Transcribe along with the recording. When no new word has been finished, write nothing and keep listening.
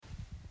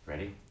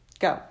Ready?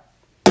 Go.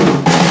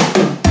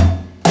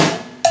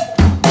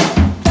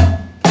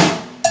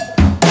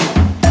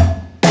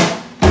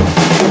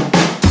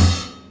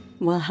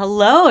 Well,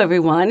 hello,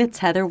 everyone. It's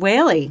Heather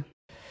Whaley.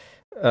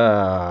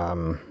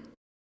 Um.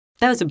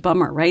 That was a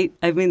bummer, right?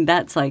 I mean,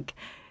 that's like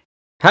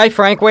Hi,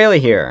 Frank Whaley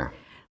here.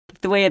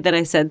 the way that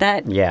I said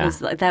that. Yeah.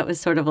 That was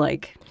sort of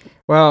like,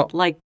 Well,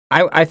 like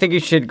I think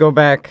you should go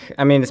back.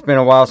 I mean, it's been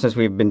a while since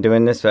we've been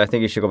doing this, but I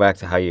think you should go back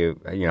to how you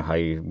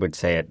would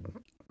say it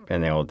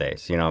in the old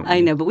days. You know. I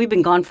know, but we've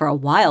been gone for a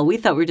while. We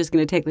thought we were just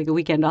going to take like a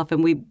weekend off,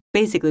 and we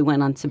basically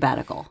went on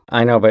sabbatical.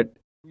 I know, but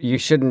you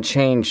shouldn't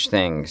change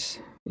things.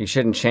 You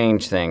shouldn't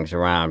change things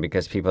around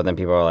because people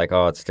are like,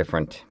 oh, it's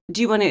different.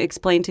 Do you want to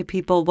explain to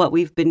people what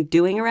we've been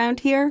doing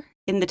around here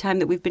in the time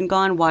that we've been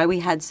gone? Why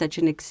we had such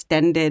an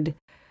extended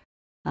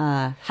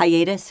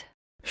hiatus?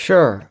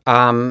 Sure.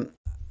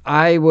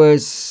 I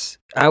was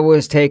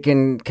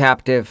taken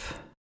captive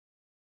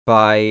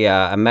by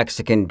a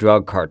Mexican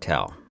drug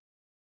cartel.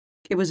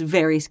 It was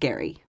very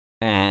scary.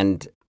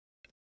 And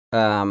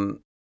yeah,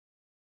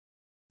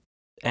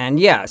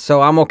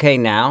 so I'm okay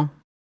now.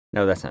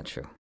 No, that's not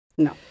true.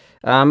 No.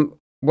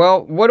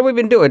 Well, what have we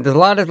been doing? There's a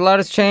lot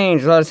has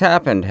changed. A lot has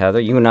happened, Heather.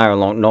 You and I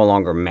are no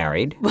longer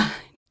married.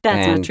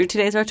 That's not true.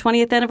 Today's our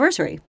 20th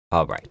anniversary.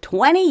 All right.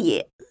 20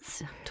 years.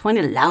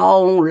 20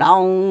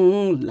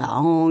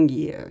 long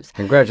years.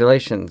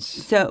 Congratulations.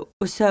 So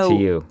to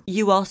you.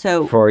 You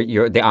also for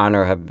the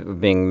honor of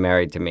being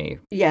married to me.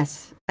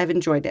 Yes, I've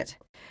enjoyed it.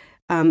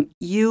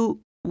 You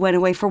went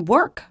away for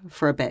work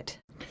for a bit.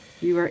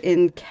 You were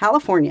in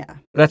California.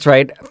 That's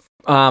right.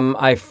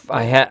 I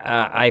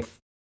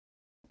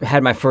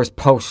had my first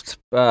post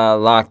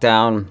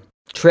lockdown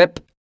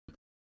trip.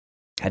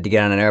 Had to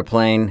get on an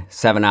airplane,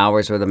 7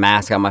 hours with a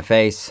mask on my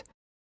face.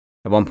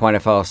 At one point, I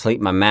fell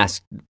asleep. My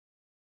mask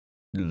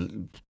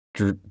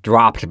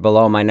dropped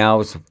below my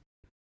nose.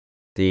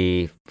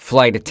 The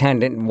flight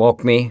attendant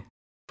woke me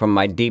from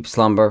my deep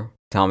slumber,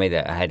 telling me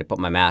that I had to put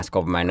my mask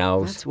over my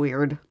nose. That's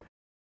weird.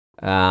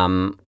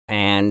 So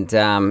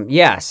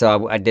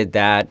I did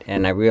that,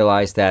 and I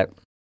realized that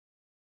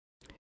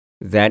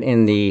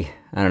in the,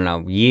 I don't know,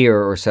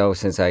 year or so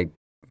since I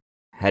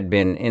had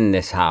been in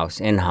this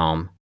house,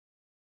 in-home,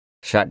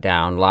 shut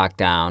down, locked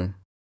down,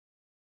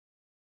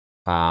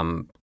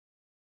 all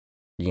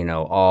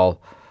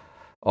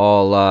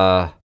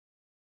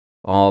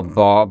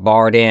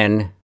barred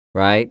in,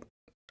 right?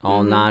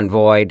 All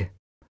non-void,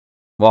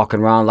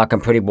 walking around like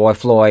I'm Pretty Boy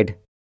Floyd.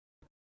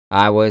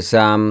 I was,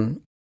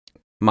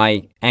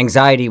 my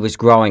anxiety was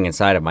growing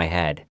inside of my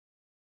head.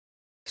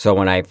 So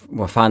when I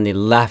finally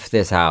left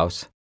this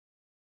house,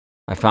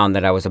 I found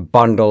that I was a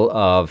bundle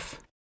of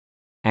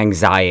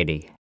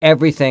anxiety.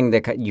 Everything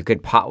that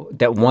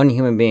that one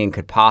human being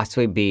could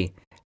possibly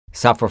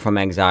suffer from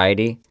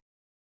anxiety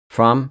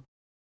from.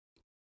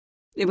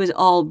 It was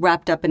all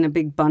wrapped up in a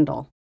big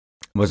bundle.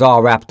 Was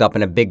all wrapped up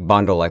in a big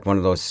bundle, like one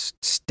of those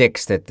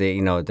sticks that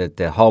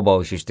the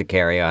hobos used to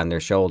carry on their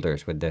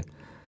shoulders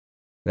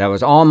that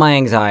was all my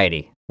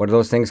anxiety. What are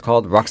those things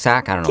called?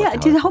 Rucksack? I don't know. Yeah,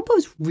 did the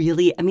hobos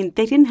really? I mean,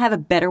 they didn't have a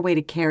better way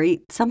to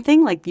carry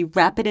something? Like you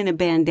wrap it in a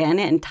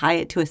bandana and tie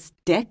it to a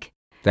stick?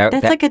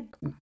 That's like a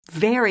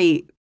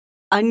very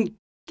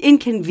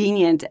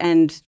inconvenient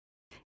and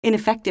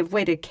ineffective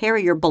way to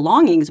carry your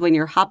belongings when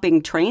you're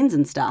hopping trains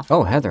and stuff.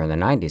 Oh, Heather, in the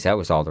 90s, that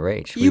was all the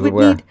rage. You would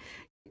wear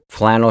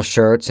flannel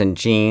shirts and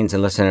jeans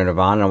and listen to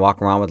Nirvana and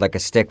walk around with like a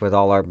stick with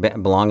all our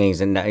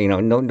belongings and, no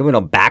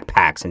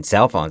backpacks and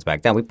cell phones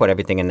back then. We put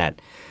everything in that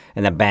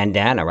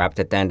bandana wrapped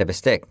at the end of a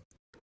stick.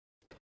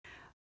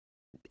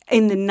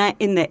 In the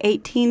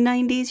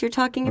 1890s, you're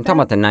talking about? I'm talking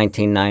about the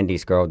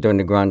 1990s, girl, during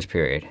the grunge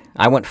period.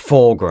 I went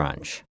full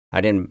grunge. I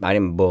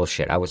didn't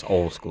bullshit. I was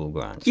old school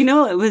grunge.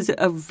 It was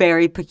a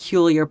very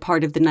peculiar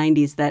part of the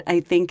 90s that I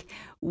think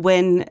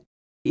when,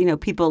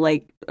 people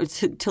like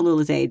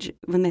Tallulah's age,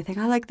 when they think,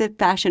 I like the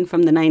fashion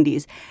from the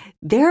 90s,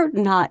 they're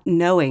not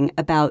knowing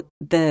about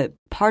the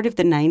part of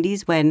the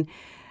 90s when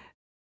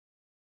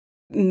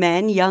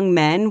young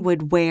men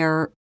would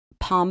wear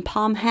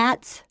pom-pom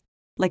hats,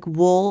 like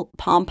wool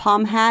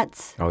pom-pom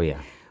hats. Oh, yeah.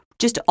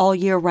 Just all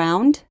year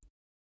round.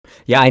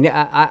 Yeah, I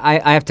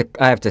have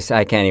to say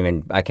I can't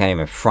even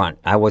front.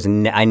 I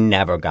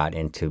never got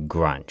into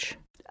grunge.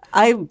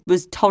 I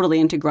was totally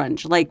into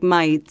grunge, like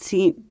my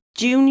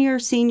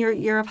senior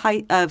year of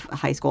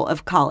high school,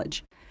 of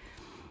college.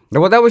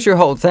 Well, that was your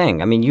whole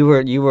thing. I mean, you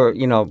were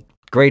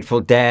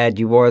Grateful Dead.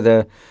 You wore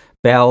the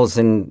bells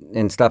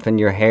and stuff in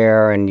your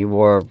hair, and you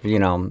wore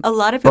a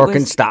lot of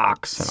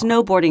Birkenstocks.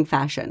 Snowboarding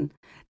fashion.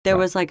 There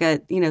was like a,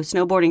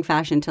 snowboarding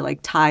fashion to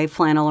like tie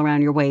flannel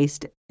around your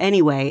waist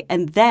anyway.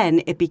 And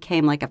then it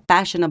became like a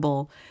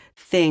fashionable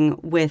thing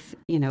with,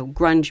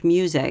 grunge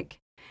music.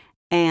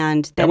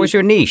 And then that was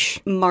your niche.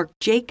 Marc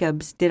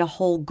Jacobs did a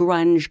whole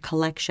grunge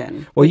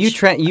collection. Well,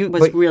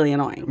 was really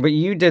annoying. But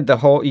you did the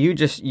whole,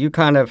 you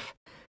kind of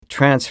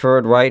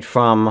transferred right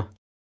from,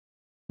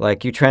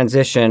 like you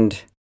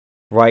transitioned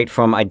right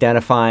from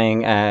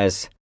identifying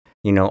as,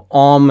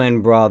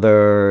 Allman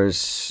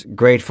Brothers,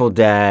 Grateful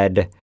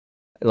Dead,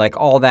 like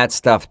all that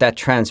stuff that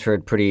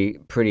transferred pretty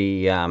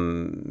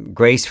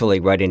gracefully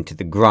right into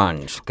the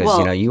grunge because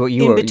Well, you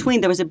in were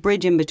between, there was a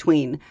bridge in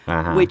between,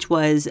 uh-huh. which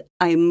was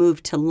I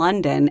moved to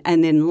London,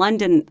 and in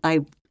London, I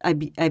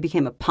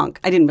became a punk.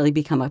 I didn't really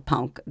become a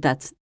punk.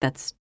 That's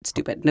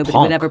stupid. Nobody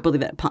Punk. would ever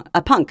believe it.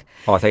 A punk.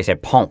 Oh, I thought you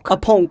said punk. A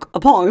punk. A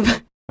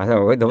punk. I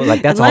thought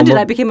like that's in London,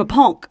 almost, I became a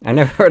punk. I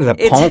never heard of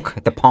the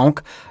punk. The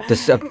punk.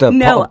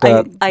 No,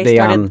 I the,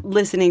 started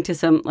listening to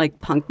some like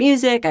punk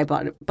music. I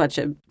bought a bunch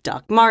of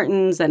Doc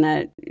Martens and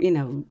a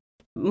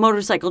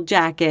motorcycle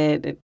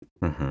jacket.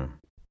 mm-hmm.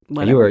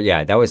 Whatever. You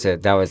were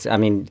that was I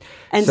mean,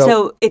 and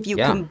so if you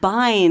yeah.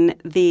 combine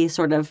the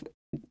sort of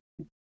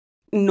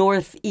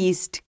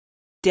Northeast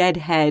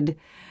deadhead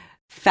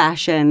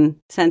fashion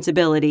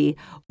sensibility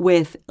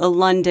with a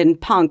London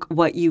punk,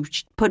 what you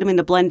put them in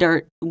the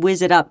blender,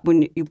 whiz it up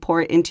when you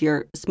pour it into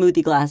your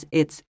smoothie glass,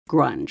 it's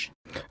grunge.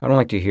 I don't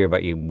like to hear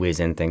about you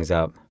whizzing things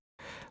up,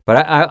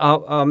 but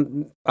I'll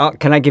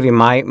can I give you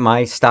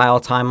my style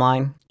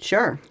timeline?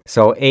 Sure.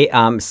 So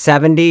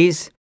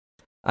 70s,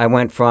 I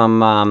went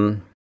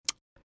from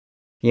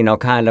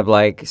kind of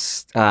like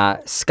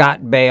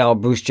Scott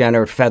Baio, Bruce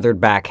Jenner, feathered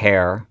back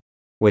hair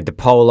with the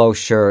polo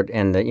shirt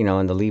and the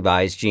and the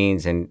Levi's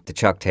jeans and the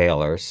Chuck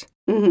Taylors,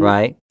 Mm-hmm.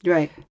 right?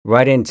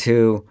 Right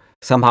into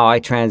somehow I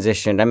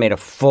transitioned. I made a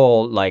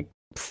full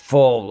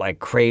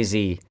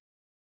crazy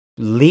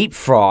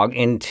leapfrog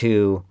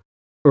into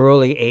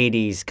early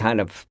 80s kind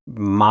of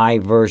my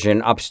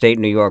version upstate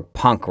New York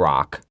punk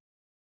rock,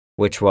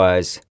 which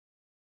was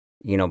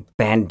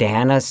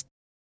bandanas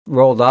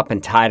rolled up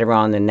and tied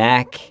around the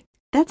neck.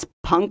 That's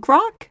punk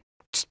rock?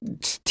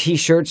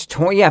 T-shirts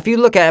torn. Yeah, if you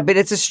look at it, but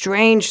it's a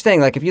strange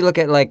thing. Like if you look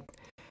at like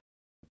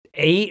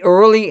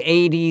early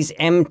 80s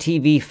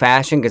MTV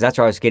fashion, because that's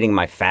where I was getting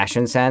my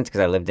fashion sense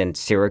because I lived in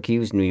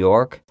Syracuse, New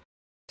York.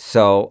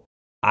 So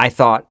I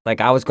thought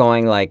like I was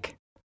going like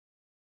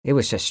it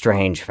was just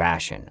strange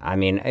fashion. I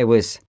mean, I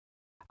was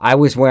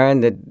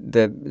wearing the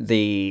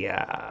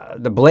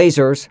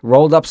blazers,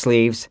 rolled up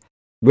sleeves,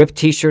 ripped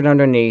T-shirt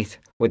underneath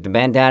with the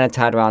bandana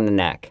tied around the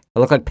neck. I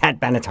looked like Pat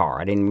Benatar.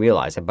 I didn't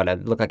realize it, but I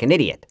looked like an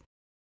idiot.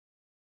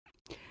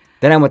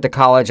 Then I went to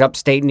college,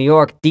 upstate New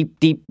York,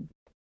 deep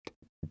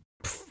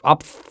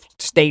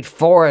upstate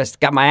forest,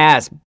 got my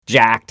ass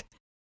jacked.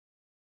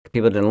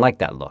 People didn't like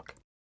that look.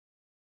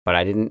 But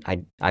I didn't,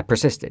 I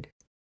persisted.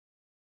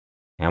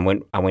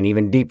 And I went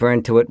even deeper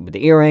into it with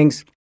the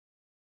earrings,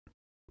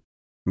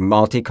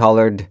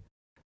 multicolored,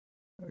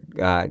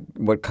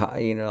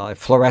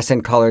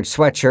 fluorescent colored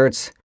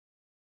sweatshirts,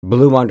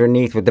 blue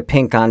underneath with the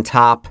pink on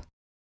top.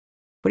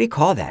 What do you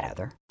call that,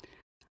 Heather?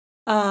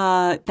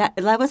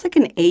 That was like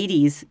an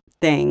 80s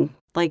thing,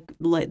 like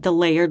the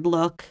layered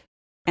look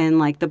and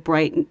like the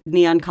bright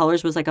neon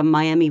colors was like a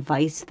Miami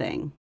Vice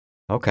thing.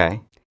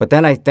 Okay, but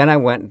then I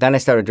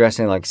started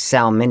dressing like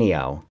Sal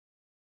Mineo,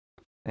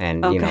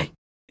 and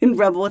in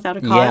Rebel Without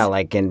a Cause. Yeah,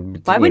 like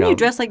in why wouldn't you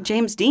dress like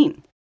James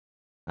Dean?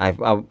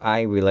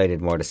 I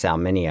related more to Sal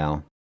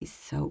Mineo. He's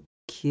so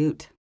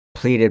cute.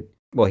 Pleated.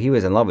 Well, he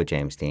was in love with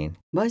James Dean.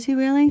 Was he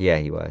really? Yeah,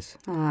 he was.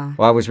 Well,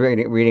 I was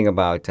reading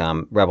about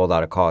Rebel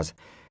Without a Cause.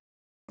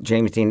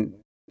 James Dean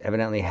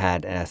evidently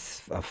had a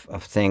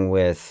thing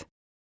with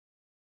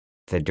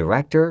the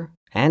director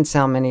and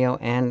Sal Mineo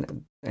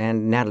and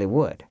Natalie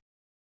Wood.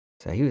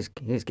 So he was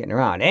getting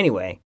around.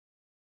 Anyway,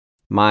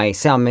 my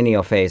Sal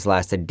Mineo phase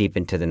lasted deep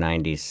into the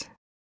 90s.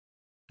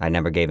 I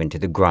never gave in to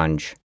the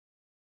grunge.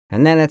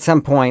 And then at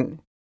some point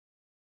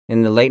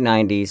in the late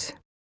 90s,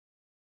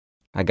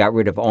 I got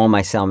rid of all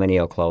my Sal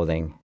Mineo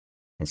clothing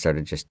and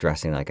started just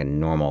dressing like a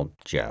normal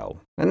Joe.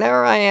 And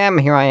here I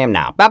am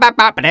now.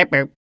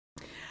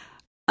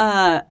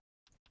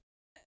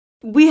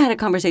 We had a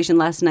conversation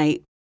last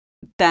night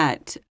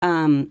that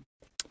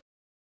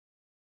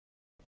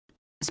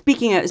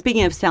speaking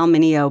of Sal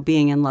Mineo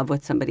being in love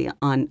with somebody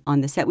on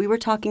the set, we were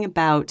talking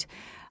about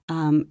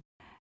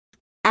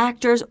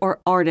actors or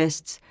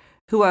artists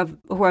who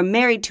are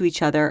married to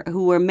each other,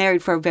 who were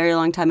married for a very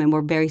long time and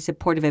were very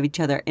supportive of each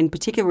other. In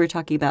particular, we were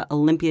talking about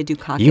Olympia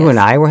Dukakis. You and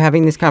I were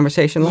having this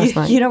conversation last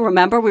night? You don't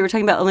remember? We were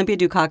talking about Olympia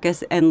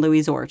Dukakis and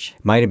Louis Zorch.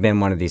 Might have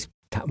been one of these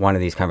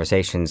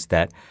conversations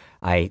that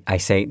I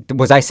say.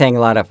 Was I saying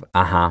a lot of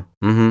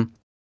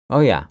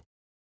oh yeah,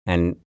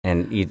 and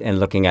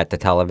looking at the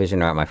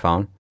television or at my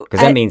phone?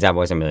 Because that means I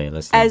wasn't really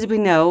listening. As we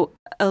know,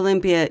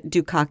 Olympia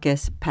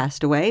Dukakis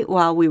passed away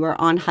while we were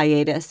on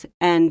hiatus,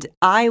 and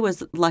I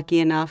was lucky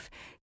enough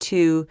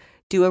to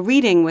do a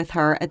reading with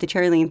her at the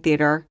Cherry Lane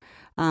Theater.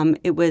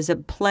 It was a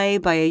play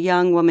by a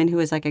young woman who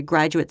was like a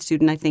graduate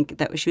student. I think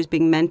that she was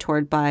being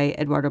mentored by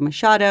Eduardo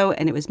Machado,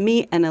 and it was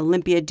me and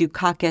Olympia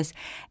Dukakis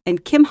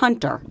and Kim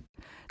Hunter.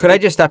 Could I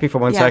just stop you for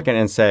one second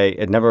and say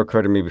it never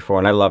occurred to me before,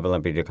 and I love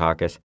Olympia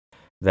Dukakis,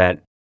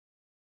 that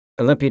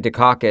Olympia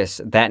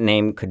Dukakis, that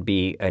name could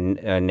be a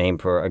name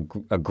for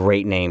a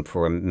great name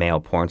for a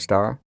male porn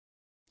star.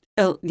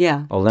 Oh,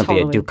 yeah.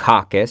 Olympia totally.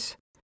 Dukakis.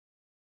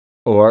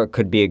 Or it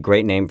could be a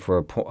great name for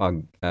a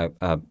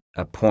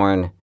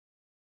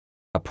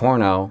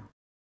porno,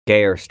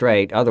 gay or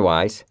straight,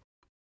 otherwise,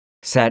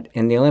 set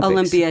in the Olympics.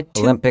 Olympia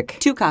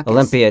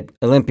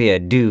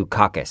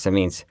Dukakis. That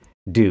means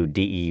Deux.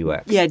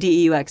 Yeah,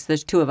 Deux.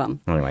 There's two of them.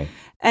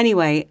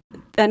 Anyway,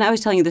 and I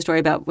was telling you the story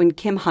about when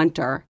Kim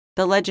Hunter,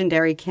 the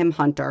legendary Kim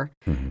Hunter,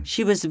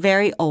 she was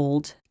very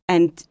old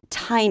and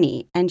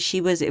tiny, and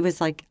it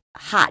was like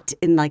hot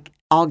in like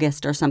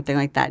August or something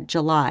like that,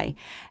 July.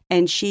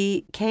 And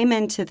she came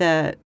into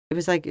it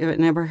was like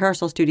in a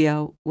rehearsal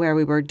studio where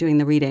we were doing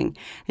the reading.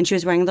 And she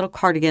was wearing a little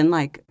cardigan,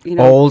 like,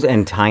 Old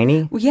and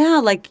tiny? Yeah,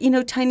 like,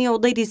 tiny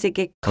old ladies that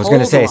get cold. I was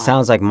going to say, it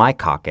sounds like my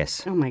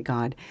caucus. Oh, my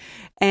God.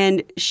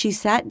 And she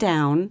sat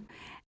down,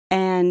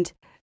 and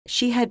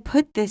she had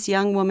put this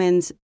young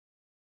woman's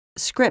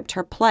script,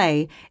 her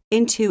play,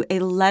 into a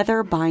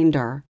leather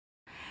binder.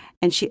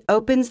 And she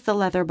opens the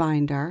leather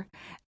binder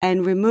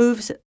and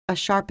removes a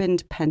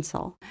sharpened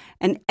pencil.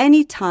 And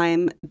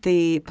anytime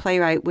the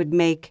playwright would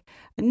make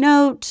a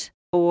note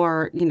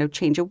or,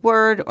 change a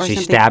word or something.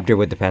 She stabbed her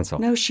with the pencil.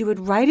 No, she would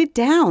write it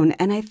down.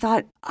 And I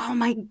thought, oh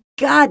my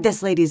God,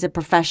 this lady's a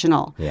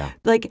professional. Yeah.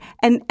 Like,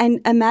 and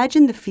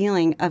imagine the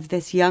feeling of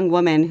this young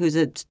woman who's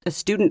a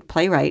student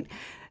playwright.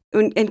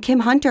 And Kim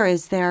Hunter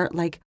is there,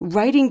 like,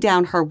 writing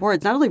down her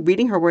words, not only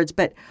reading her words,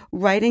 but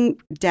writing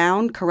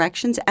down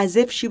corrections as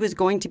if she was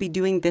going to be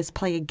doing this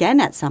play again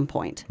at some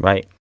point.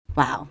 Right.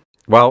 Wow.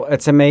 Well,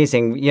 it's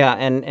amazing. Yeah,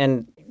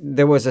 and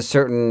there was a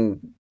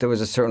certain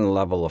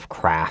level of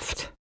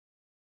craft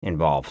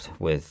involved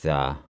with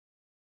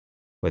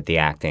the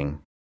acting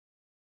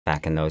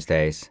back in those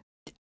days.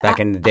 Back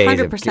in the days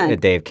 100%. of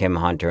Dave Kim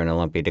Hunter and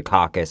Olympia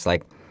Dukakis,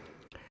 like,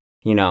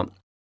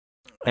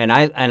 and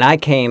I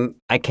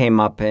came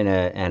up in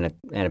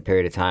a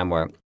period of time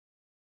where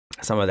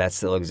some of that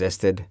still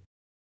existed.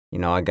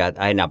 I had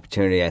an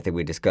opportunity. I think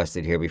we discussed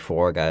it here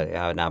before. I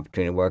had an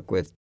opportunity to work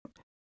with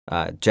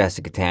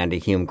Jessica Tandy,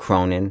 Hume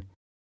Cronin,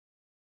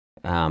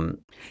 on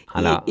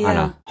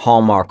a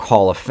Hallmark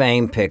Hall of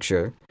Fame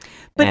picture,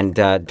 and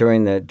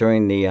during the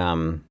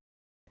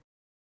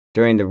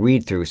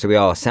read through, so we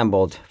all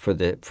assembled for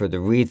the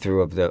read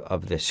through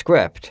of the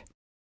script,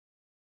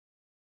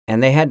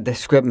 and they had the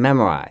script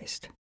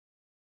memorized.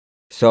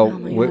 So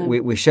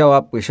we show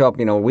up,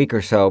 a week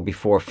or so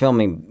before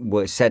filming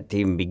was set to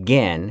even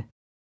begin,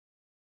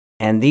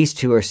 and these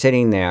two are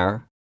sitting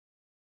there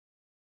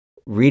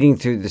reading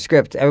through the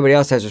script. Everybody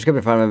else has their script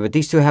in front of them, but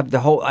these two have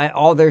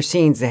all their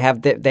scenes. They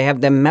have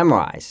them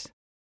memorized,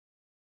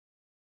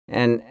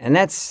 and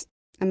that's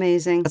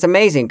amazing. That's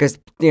amazing because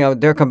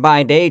their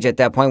combined age at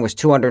that point was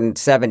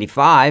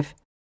 275.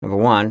 Number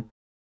one,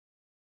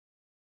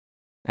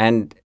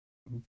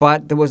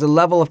 but there was a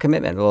level of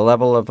commitment, a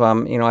level of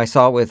I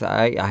saw it with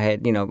I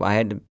had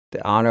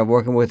the honor of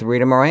working with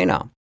Rita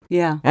Moreno.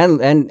 Yeah, and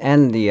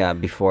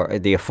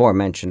the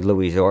aforementioned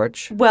Louis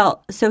Zorch.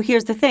 Well, so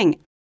here's the thing.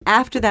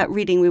 After that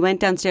reading, we went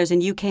downstairs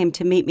and you came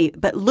to meet me.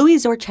 But Louis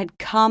Zorch had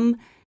come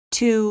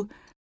to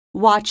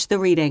watch the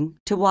reading,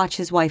 to watch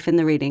his wife in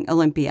the reading,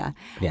 Olympia.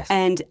 Yes.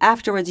 And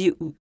afterwards,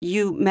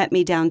 you met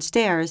me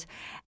downstairs,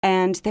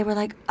 and they were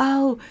like,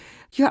 "Oh,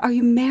 are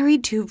you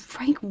married to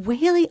Frank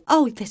Whaley?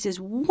 Oh, this is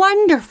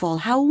wonderful.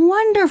 How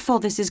wonderful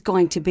this is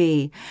going to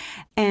be."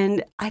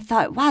 And I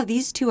thought, wow,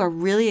 these two are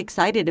really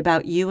excited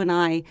about you and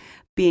I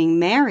being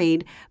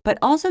married, but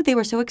also they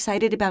were so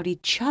excited about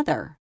each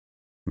other.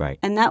 Right.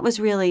 And that was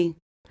really,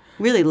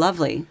 really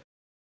lovely.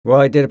 Well,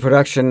 I did a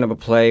production of a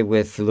play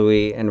with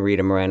Louis and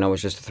Rita Moreno. It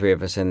was just the three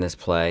of us in this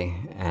play,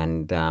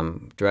 and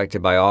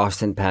directed by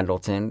Austin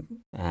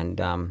Pendleton. And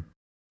the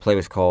play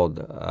was called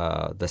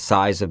 "The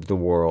Size of the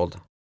World."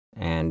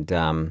 And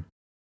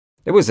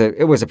it was a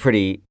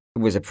pretty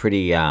what's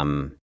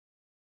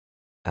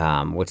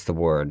the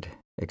word,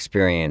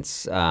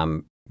 experience,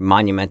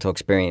 monumental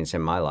experience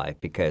in my life,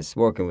 because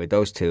working with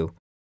those two,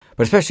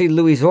 but especially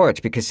Louis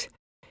Zorch, because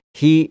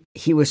he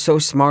was so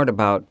smart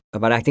about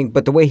acting,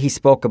 but the way he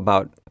spoke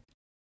about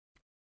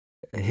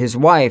his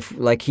wife,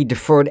 like he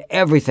deferred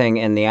everything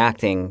in the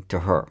acting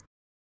to her.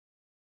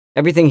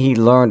 Everything he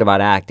learned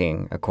about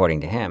acting, according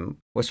to him,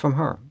 was from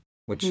her,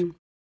 which.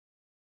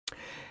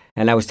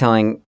 And I was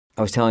telling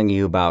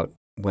you about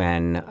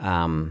when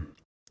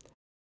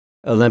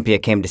Olympia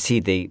came to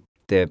see the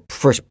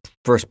first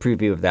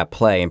preview of that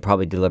play, and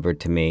probably delivered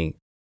to me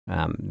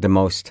the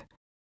most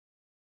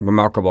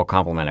remarkable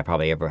compliment I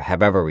probably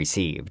have ever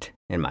received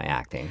in my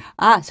acting.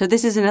 So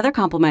this is another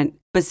compliment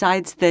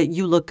besides the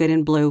 "you look good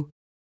in blue."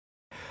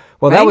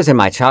 Well, right? That was in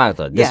my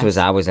childhood. Yes.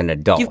 I was an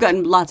adult. You've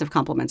gotten lots of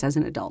compliments as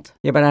an adult.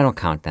 Yeah, but I don't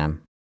count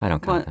them. I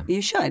don't count them.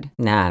 You should.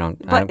 Nah, I don't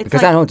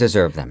because I don't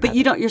deserve them. But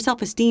you don't. Your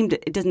self-esteem,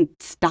 it doesn't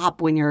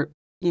stop when you're,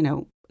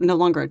 no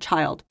longer a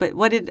child. But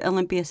what did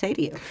Olympia say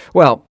to you?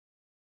 Well,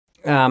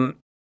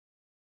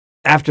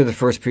 after the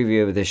first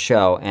preview of this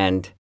show,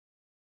 and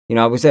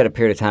I was at a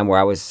period of time where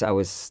I was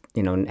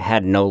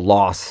had no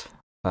loss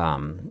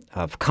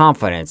of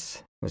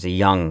confidence. I was a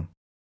young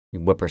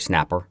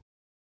whippersnapper,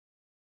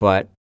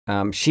 but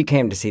she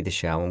came to see the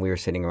show, and we were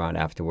sitting around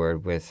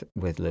afterward with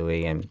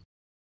Louis, and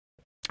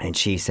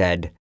she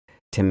said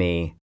to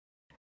me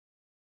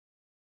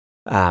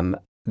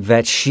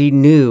that she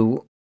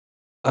knew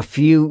a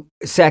few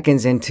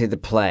seconds into the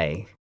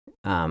play,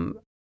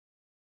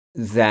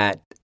 that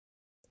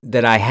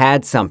I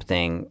had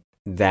something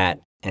that,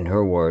 in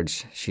her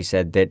words, she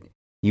said that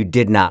you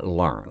did not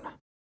learn.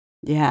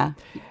 Yeah.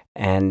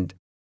 And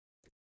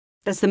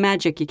that's the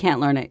magic. You can't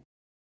learn it.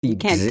 You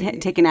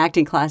can't take an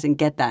acting class and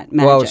get that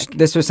magic. Well,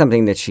 this was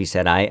something that she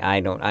said. I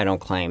don't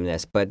claim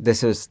this, but that's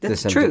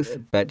the truth.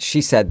 But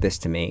she said this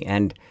to me,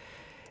 and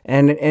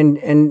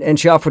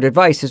she offered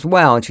advice as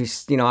well. And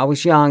she's, I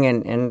was young,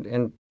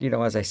 and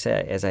as I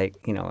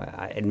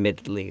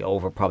admittedly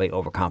probably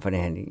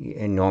overconfident,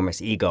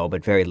 enormous ego,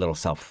 but very little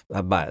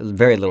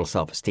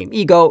self-esteem.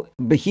 Ego,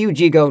 but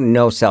huge ego,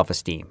 no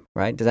self-esteem.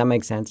 Right? Does that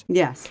make sense?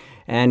 Yes.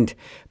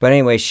 But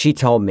anyway, she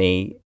told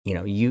me,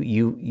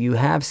 you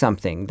have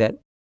something that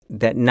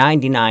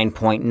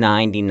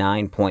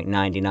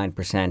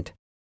 99.99%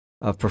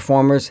 of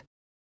performers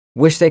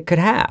wish they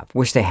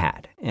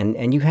had,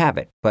 and you have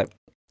it. But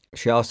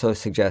she also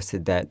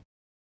suggested that,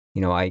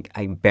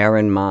 I bear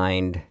in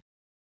mind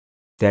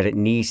that it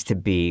needs to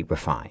be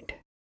refined,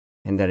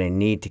 and that I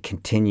need to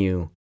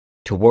continue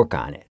to work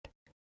on it,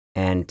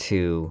 and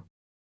to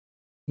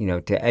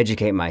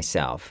educate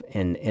myself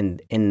in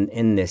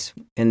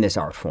this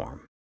art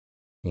form,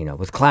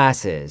 with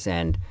classes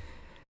and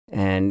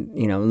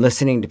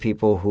listening to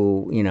people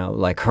who,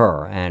 like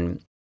her,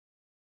 and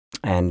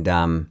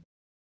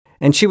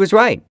she was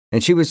right.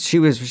 And she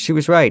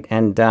was right.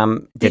 And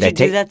did I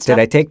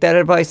take that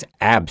advice?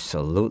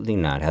 Absolutely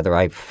not, Heather.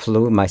 I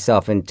flew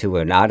myself into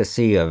an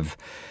odyssey of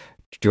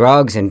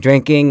drugs and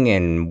drinking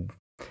and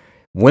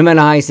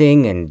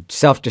womenizing and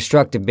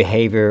self-destructive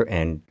behavior,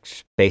 and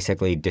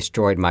basically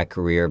destroyed my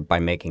career by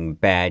making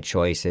bad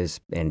choices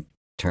in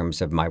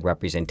terms of my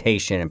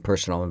representation and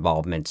personal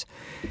involvements.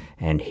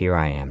 And here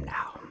I am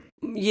now.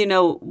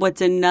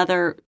 What's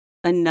another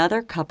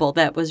couple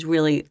that was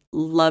really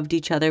loved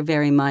each other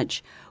very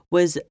much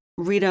was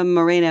Rita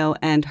Moreno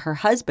and her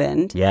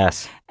husband.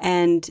 Yes.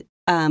 And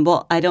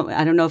I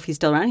don't know if he's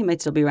still around. He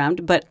might still be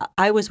around. But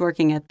I was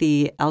working at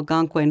the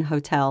Algonquin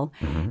Hotel,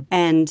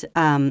 and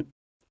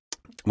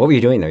what were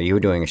you doing there? You were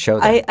doing a show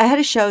there. I had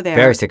a show there.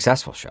 Very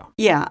successful show.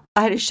 Yeah,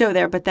 I had a show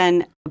there, but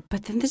then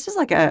this is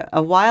like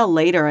a while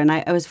later, and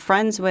I was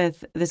friends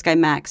with this guy,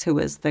 Max, who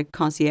was the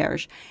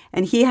concierge,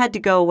 and he had to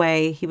go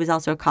away. He was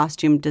also a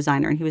costume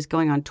designer, and he was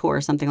going on tour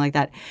or something like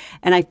that,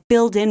 and I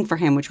filled in for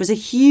him, which was a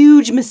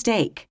huge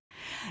mistake.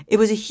 It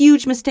was a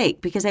huge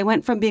mistake because I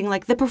went from being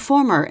like the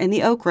performer in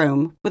the Oak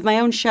Room with my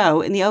own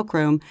show in the Oak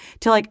Room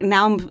to like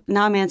now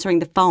I'm answering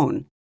the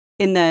phone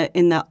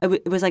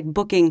it was like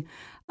booking.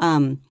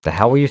 The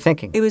hell were you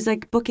thinking? It was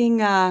like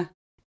booking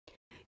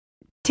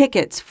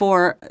tickets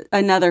for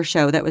another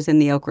show that was in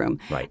the Oak Room.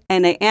 Right.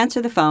 And I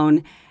answer the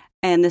phone,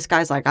 and this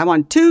guy's like, "I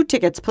want 2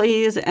 tickets,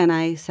 please." And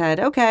I said,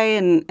 "Okay."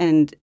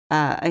 And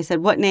I said,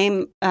 "What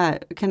name?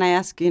 Can I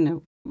ask?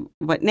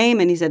 What name?"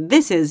 And he said,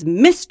 "This is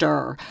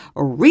Mr.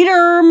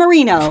 Rita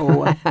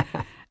Moreno."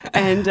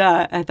 And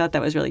I thought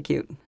that was really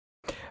cute.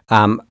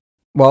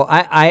 Well,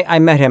 I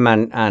met him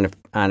on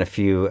a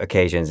few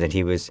occasions, and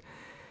he was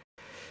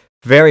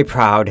very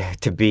proud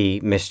to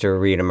be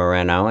Mr. Rita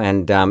Moreno,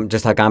 and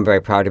just like I'm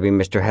very proud to be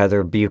Mr.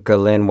 Heather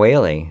Buca Lynn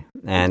Whaley,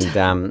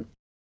 and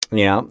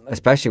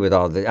especially with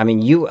all the. I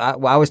mean,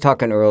 I was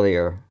talking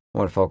earlier. I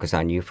want to focus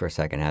on you for a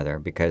second, Heather,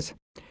 because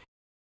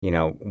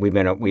we've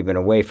been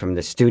away from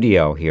the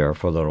studio here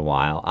for a little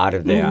while, out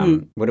of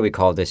the what do we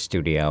call this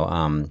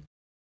studio?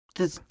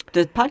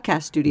 The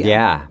podcast studio.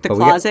 Yeah. The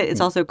closet. It's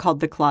also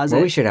called the closet.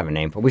 Well, we should have a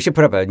name for it. We should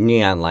put up a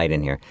neon light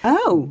in here.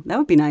 Oh, that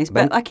would be nice.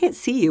 But I can't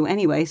see you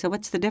anyway, so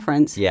what's the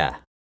difference? Yeah.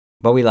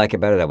 But we like it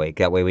better that way.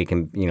 That way we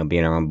can, be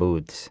in our own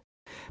booths.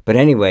 But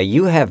anyway,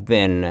 you have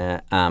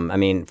been,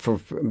 for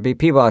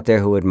people out there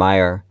who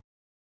admire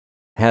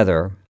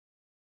Heather,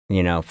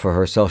 for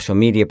her social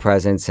media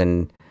presence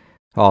and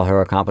all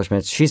her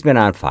accomplishments, she's been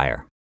on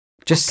fire.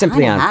 Just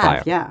simply on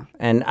fire. Yeah.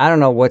 And I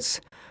don't know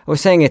I was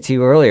saying it to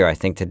you earlier, I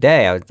think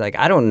today. I was like,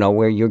 I don't know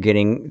where you're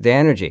getting the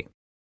energy.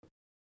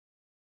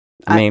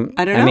 I don't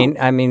know.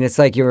 I mean, it's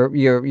like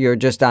you're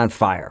just on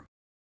fire.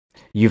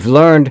 You've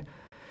learned.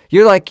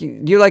 You're like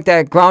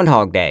that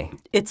Groundhog Day.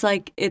 It's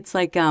like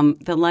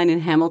the line in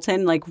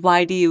Hamilton. Like,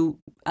 why do you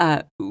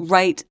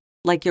write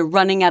like you're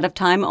running out of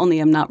time? Only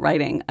I'm not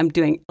writing. I'm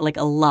doing like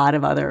a lot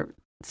of other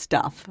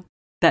stuff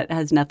that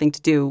has nothing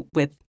to do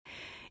with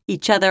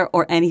each other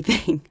or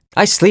anything.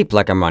 I sleep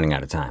like I'm running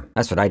out of time.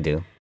 That's what I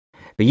do.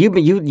 But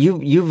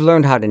you've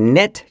learned how to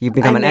knit. You've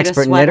become an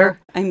expert knitter.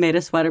 I made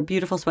a sweater,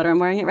 beautiful sweater. I'm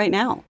wearing it right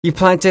now. You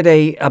planted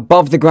a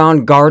above the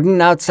ground garden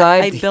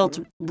outside. I built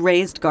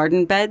raised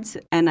garden beds,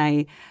 and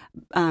I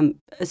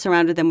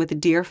surrounded them with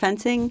deer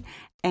fencing,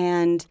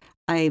 and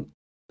I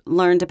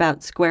learned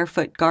about square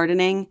foot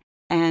gardening,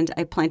 and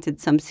I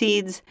planted some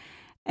seeds.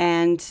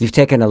 And you've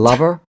taken a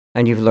lover.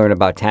 And you've learned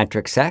about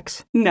tantric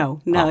sex? No,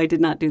 I did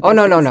not do that. Oh,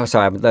 no.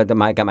 Sorry,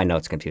 I got my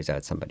notes confused. I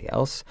had somebody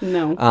else.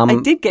 No. I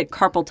did get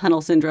carpal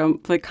tunnel syndrome,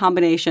 the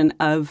combination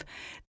of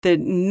the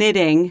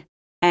knitting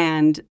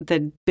and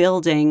the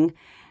building.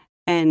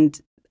 And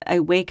I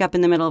wake up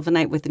in the middle of the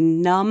night with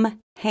numb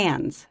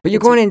hands. But you're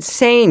going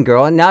insane,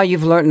 girl. And now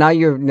you've learned. Now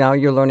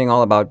you're learning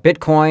all about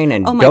Bitcoin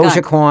and Oh my God.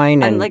 Dogecoin.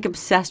 And I'm like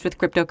obsessed with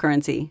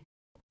cryptocurrency.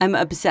 I'm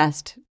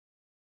obsessed.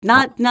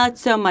 Not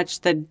so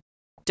much the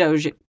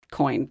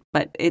Dogecoin,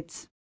 but I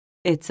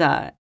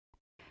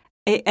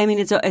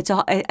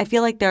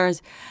feel like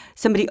there's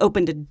somebody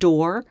opened a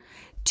door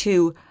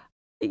to,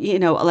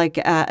 like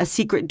a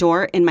secret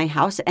door in my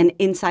house, and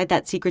inside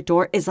that secret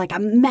door is like a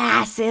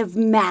massive,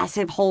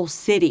 massive whole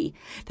city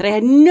that I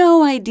had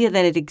no idea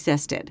that it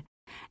existed.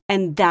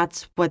 And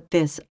that's what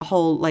this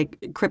whole like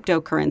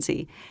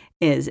cryptocurrency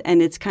is.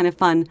 And it's kind of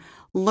fun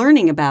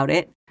learning about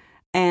it.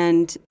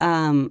 And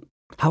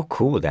how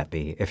cool would that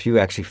be if you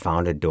actually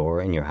found a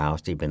door in your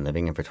house that you've been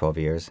living in for 12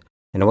 years?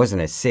 And it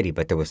wasn't a city,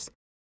 but there was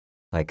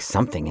like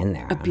something in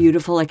there. A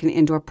beautiful, like an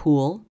indoor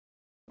pool.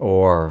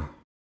 Or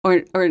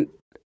I don't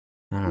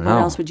know.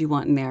 What else would you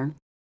want in there?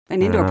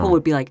 An indoor pool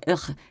would be like,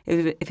 ugh,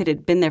 if it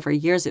had been there for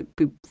years, it'd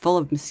be full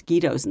of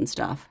mosquitoes and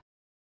stuff.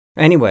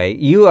 Anyway,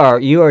 you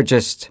are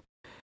just,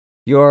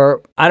 I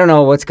don't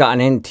know what's gotten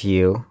into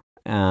you,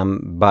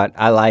 but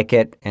I like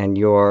it. And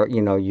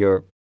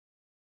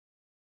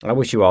I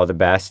wish you all the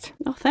best.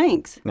 Oh,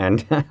 thanks.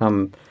 And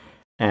 20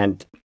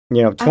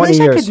 I wish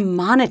years. I could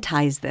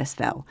monetize this,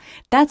 though.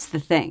 That's the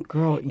thing.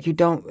 Girl, you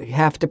don't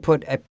have to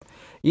put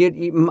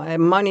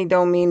money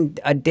don't mean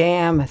a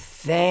damn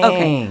thing.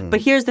 Okay,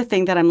 but here's the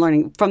thing that I'm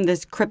learning from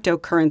this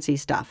cryptocurrency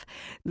stuff.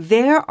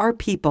 There are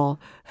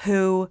people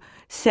who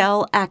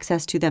sell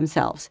access to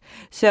themselves.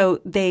 So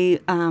they...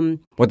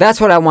 well,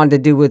 that's what I wanted to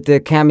do with the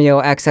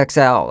Cameo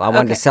XXL. I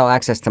wanted to sell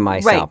access to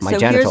myself, my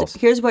genitals.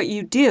 Here's what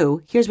you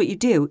do.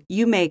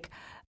 You make...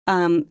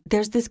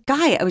 there's this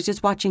guy, I was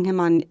just watching him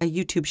on a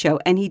YouTube show,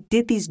 and he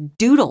did these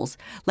doodles,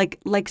 like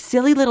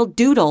silly little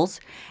doodles,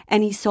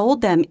 and he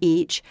sold them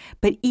each,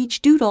 but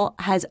each doodle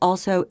is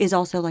also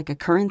like a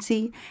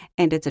currency,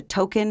 and it's a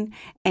token,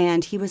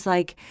 and he was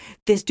like,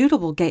 this doodle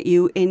will get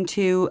you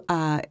into,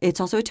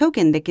 it's also a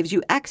token that gives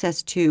you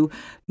access to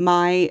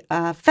my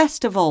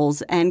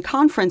festivals and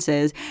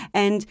conferences,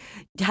 and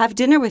have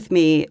dinner with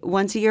me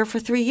once a year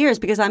for 3 years,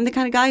 because I'm the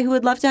kind of guy who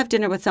would love to have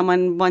dinner with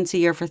someone once a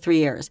year for 3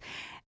 years.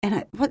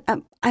 And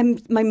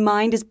my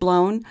mind is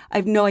blown. I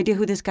have no idea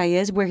who this guy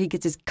is, where he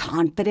gets his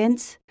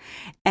confidence,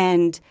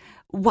 and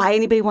why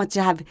anybody wants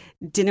to have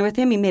dinner with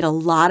him. He made a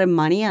lot of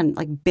money on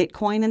like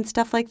Bitcoin and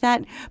stuff like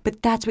that.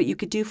 But that's what you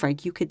could do,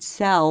 Frank. You could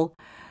sell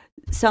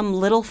some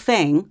little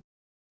thing,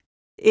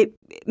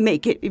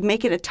 make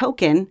it a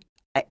token.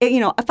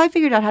 If I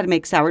figured out how to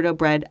make sourdough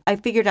bread, I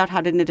figured out how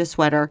to knit a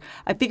sweater,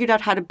 I figured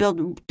out how to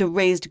build the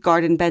raised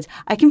garden beds,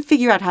 I can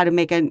figure out how to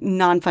make a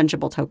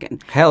non-fungible token.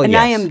 Hell yes. And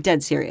I am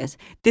dead serious.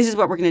 This is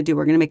what we're going to do.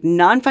 We're going to make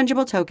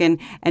non-fungible token.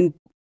 And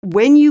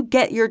when you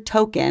get your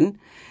token,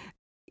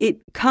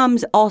 it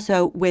comes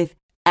also with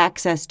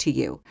access to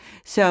you.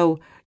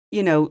 So,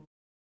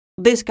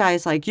 this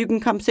guy's like, you can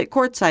come sit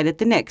courtside at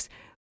the Knicks.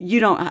 You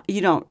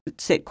don't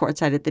sit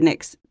courtside at the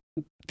Knicks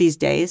these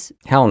days.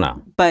 Hell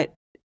no. But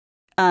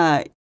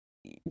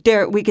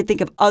we could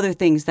think of other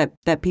things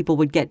that people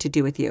would get to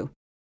do with you.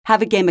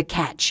 Have a game of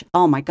catch.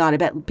 Oh my God, I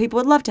bet people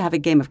would love to have a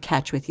game of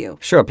catch with you.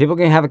 Sure, people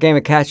can have a game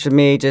of catch with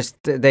me. Just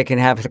they can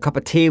have a cup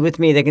of tea with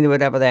me. They can do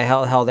whatever the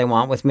hell they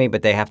want with me,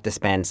 but they have to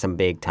spend some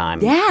big time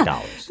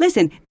dollars.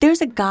 Listen,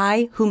 there's a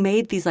guy who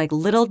made these like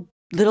little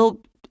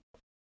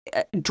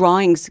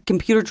drawings,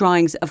 computer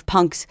drawings of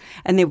punks,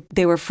 and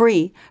they were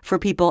free for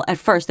people at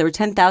first. There were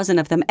 10,000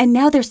 of them, and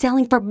now they're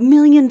selling for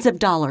millions of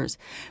dollars.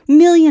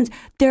 Millions.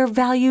 Their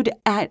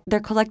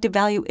collective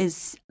value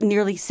is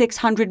nearly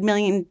 $600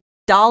 million,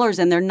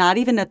 and they're not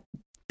even a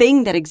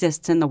thing that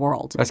exists in the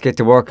world. Let's get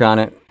to work on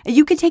it.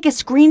 You could take a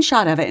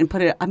screenshot of it and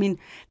put it. I mean,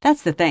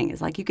 that's the thing.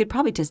 Is like you could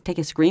probably just take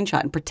a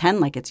screenshot and pretend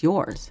like it's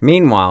yours.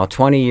 Meanwhile,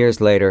 20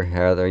 years later,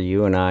 Heather,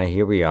 you and I,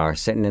 here we are,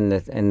 sitting in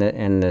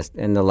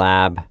the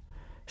lab.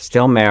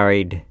 Still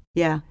married.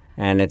 Yeah.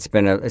 And it's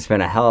been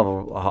a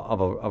hell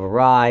of a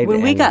ride.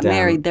 When we got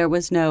married, there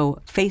was no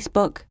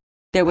Facebook.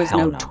 There was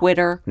no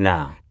Twitter.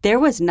 No. There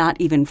was not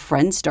even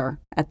Friendster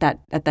at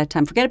that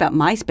time. Forget about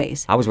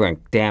MySpace. I was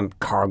wearing damn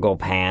cargo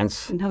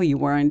pants. No, you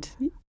weren't.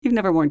 You've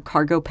never worn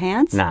cargo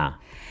pants? Nah.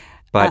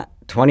 But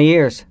 20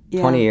 years. Yeah.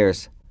 20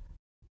 years.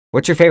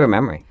 What's your favorite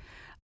memory?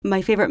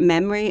 My favorite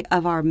memory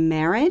of our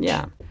marriage?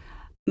 Yeah.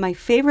 My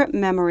favorite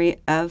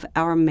memory of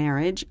our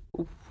marriage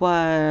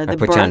was I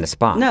put you on the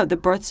spot. No, the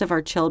births of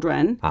our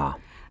children. Ah,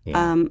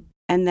 yeah.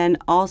 And then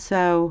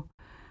also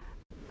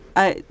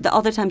the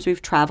other times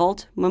we've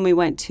traveled. When we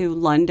went to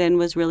London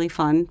was really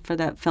fun for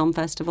that film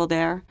festival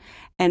there.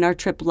 And our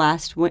trip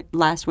last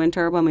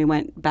winter when we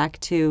went back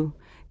to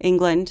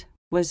England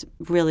was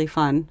really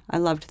fun. I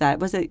loved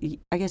that.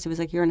 I guess it was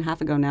like a year and a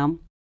half ago now.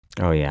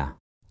 Oh, yeah.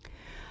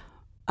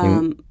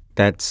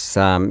 That's,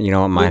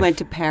 we went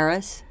to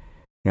Paris.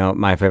 You know what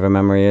my favorite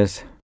memory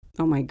is?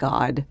 Oh, my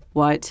God.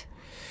 What?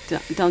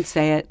 Don't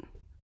say it.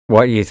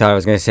 What, you thought I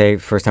was going to say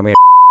first time we had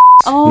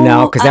Oh,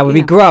 no, because that would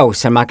be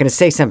gross. I'm not going to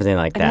say something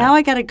like that. Now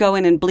I got to go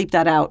in and bleep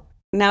that out.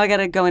 Now I got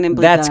to go in and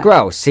bleep That's that.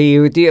 gross. See,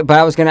 but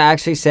I was going to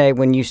actually say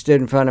when you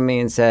stood in front of me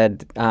and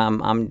said,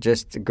 I'm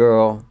just a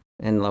girl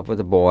in love with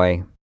a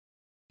boy.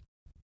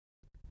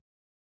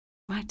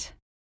 What?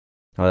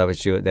 Oh, that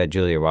was that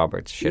Julia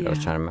Roberts shit. I was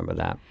Yeah. trying to remember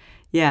that.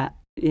 Yeah.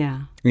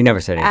 You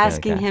never said anything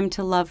Asking like that. him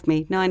to love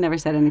me. No, I never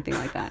said anything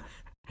like that.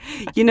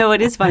 You know,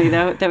 it is funny,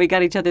 though, that we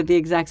got each other the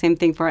exact same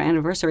thing for our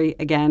anniversary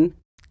again.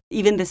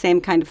 Even the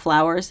same kind of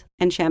flowers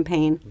and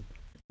champagne.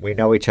 We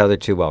know each other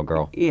too well,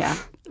 girl. Yeah.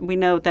 We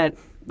know that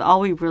all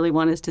we really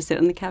want is to sit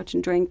on the couch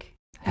and drink.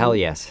 Hell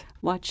yes.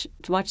 Watch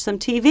some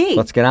TV.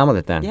 Let's get on with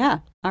it then. Yeah.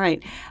 All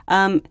right.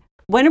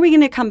 When are we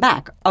going to come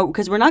back? Oh,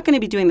 because we're not going to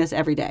be doing this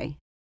every day.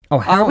 Oh,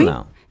 hell Are we?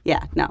 no.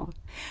 Yeah, no.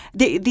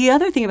 The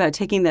other thing about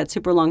taking that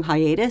super long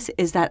hiatus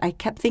is that I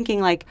kept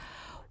thinking like,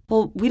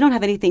 well, we don't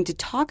have anything to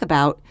talk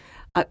about.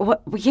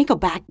 We can't go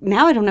back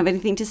now. I don't have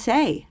anything to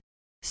say.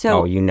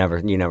 So You never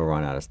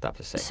run out of stuff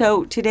to say.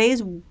 So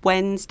today's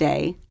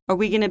Wednesday. Are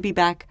we going to be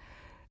back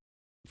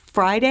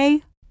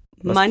Friday,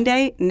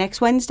 Monday,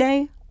 next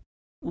Wednesday?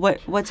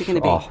 What's it going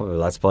to be? Oh,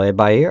 let's play it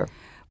by ear.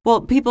 Well,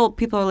 people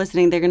are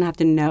listening. They're going to have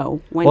to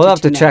know when. We'll to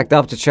have to tune in. check.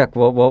 They'll have to check.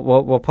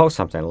 We'll post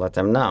something to let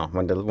them know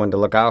when to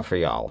look out for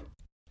y'all.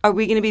 Are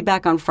we going to be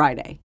back on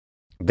Friday?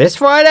 This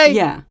Friday?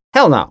 Yeah.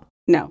 Hell no.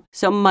 No.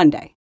 So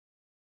Monday.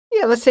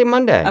 Yeah, let's say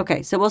Monday.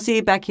 Okay. So we'll see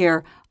you back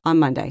here on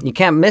Monday. You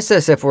can't miss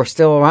us if we're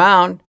still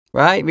around,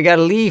 right? We got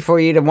to leave for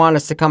you to want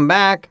us to come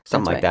back.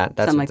 Something like That's right. that.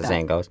 That's Something what like the that.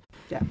 saying goes.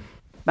 Yeah.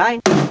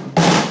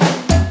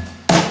 Bye.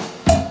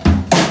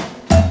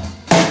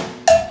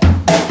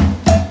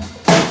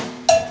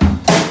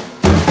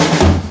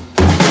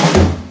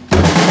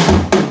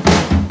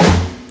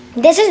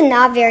 This is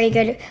not very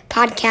good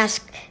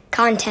podcast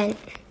content.